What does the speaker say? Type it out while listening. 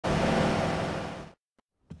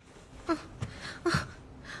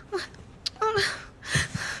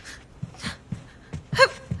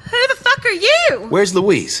Where's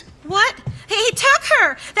Louise? What? He took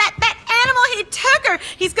her! That animal, he took her!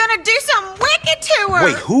 He's gonna do something wicked to her!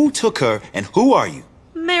 Wait, who took her and who are you?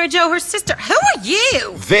 Mary Jo, her sister. Who are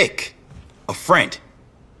you? Vic. A friend.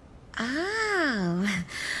 Oh.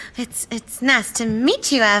 It's nice to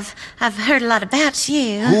meet you. I've heard a lot about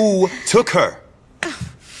you. Who took her?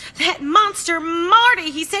 That monster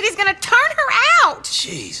Marty. He said he's gonna turn her out.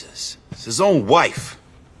 Jesus. It's his own wife.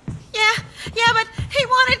 Yeah, but he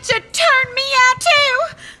wanted to turn me out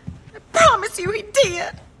too. I promise you he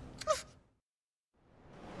did.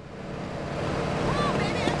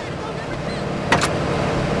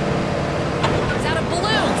 It's out of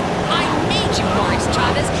balloons. I made you, Boris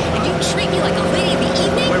Chavez, and you treat me like a lady in the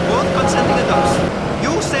evening? We're both consenting adults.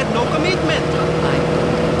 You said no commitment. I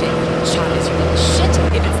did, Chavez, you little shit.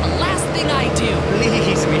 If it's the last thing I do.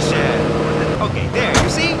 Please, Michelle. Okay, there, you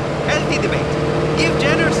see? Healthy debate. Give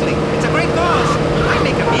generously. It's a great cause. I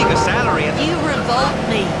make a meager salary and... You revolt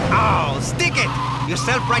me. Oh, stick it! You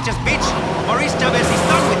self-righteous bitch! Maurice Chavez is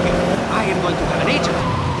done with you. I am going to have an agent.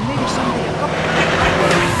 And maybe someday a couple.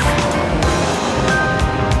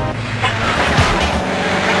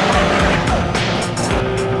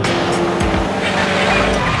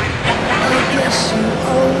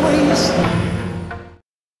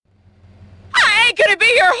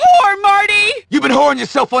 You've been whoring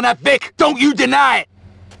yourself on that Vic. Don't you deny it.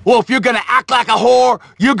 Well, if you're gonna act like a whore,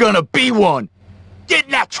 you're gonna be one. Get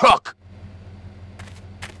in that truck.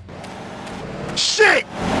 Shit!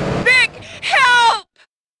 Vic, help!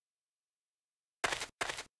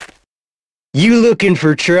 You looking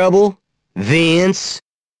for trouble, Vince?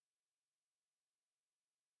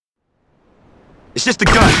 It's just a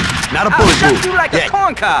gun, not a bullet wound. I'll shut you like a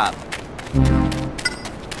corn cob.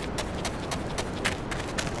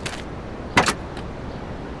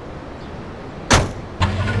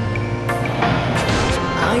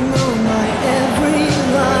 I know my every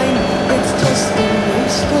line, it's just a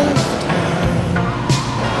waste of time.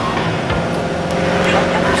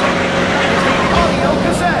 Audio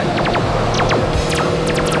cassette!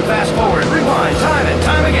 Fast forward, rewind, time and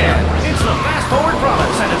time again. It's the Fast Forward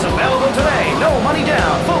Promise, and it's available today. No money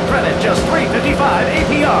down, full credit, just $3.55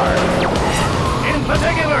 APR. In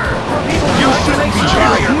particular, for people who like to make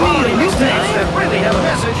superior quality mixtapes that really have a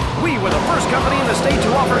message, we were the first company in the state to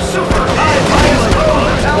offer super high-bias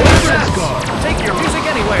pro-metal cassettes. Take your music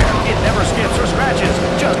anywhere. It never skips or scratches.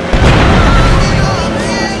 Just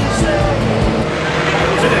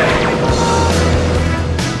today.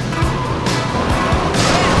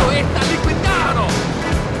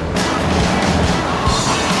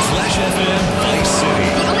 Flash FM, Vice City.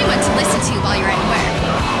 The only one to listen to while you're at work.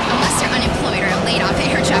 Unless you're unemployed or laid off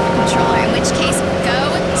air traffic controller, in which case, go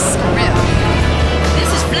screw.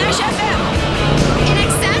 This is Flash FM. In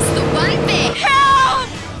excess, the one thing. Help!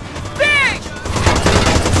 Vic!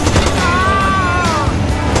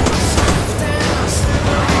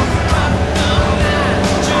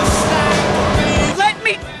 Let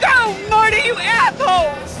me go, Marty, you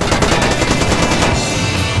asshole!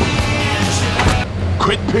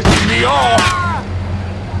 Quit pissing me off!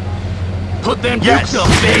 Put them dukes up,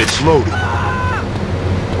 bitch! And it's loaded.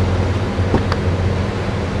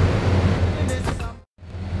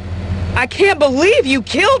 I can't believe you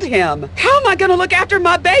killed him! How am I gonna look after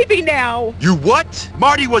my baby now? You what?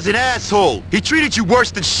 Marty was an asshole. He treated you worse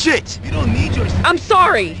than shit. You don't need your... I'm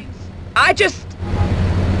sorry. I just...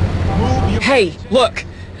 Hey, look.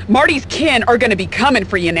 Marty's kin are gonna be coming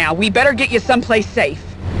for you now. We better get you someplace safe.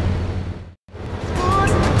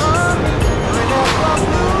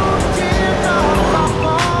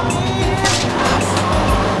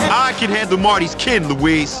 I can handle Marty's kin,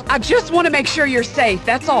 Louise. I just want to make sure you're safe,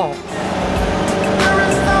 that's all.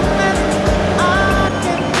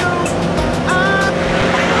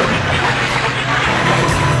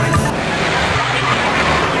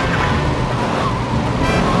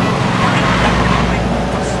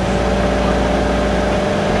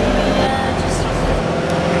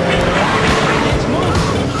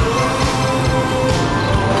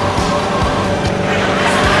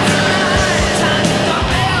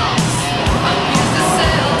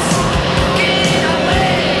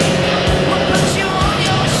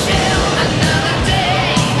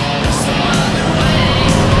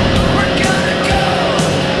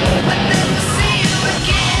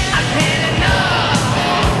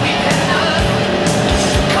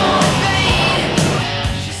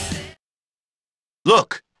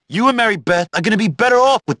 Look, you and Mary Beth are gonna be better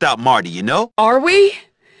off without Marty, you know? Are we?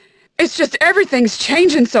 It's just everything's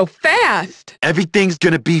changing so fast. Everything's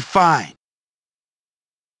gonna be fine.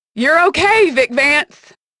 You're okay, Vic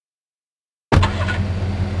Vance.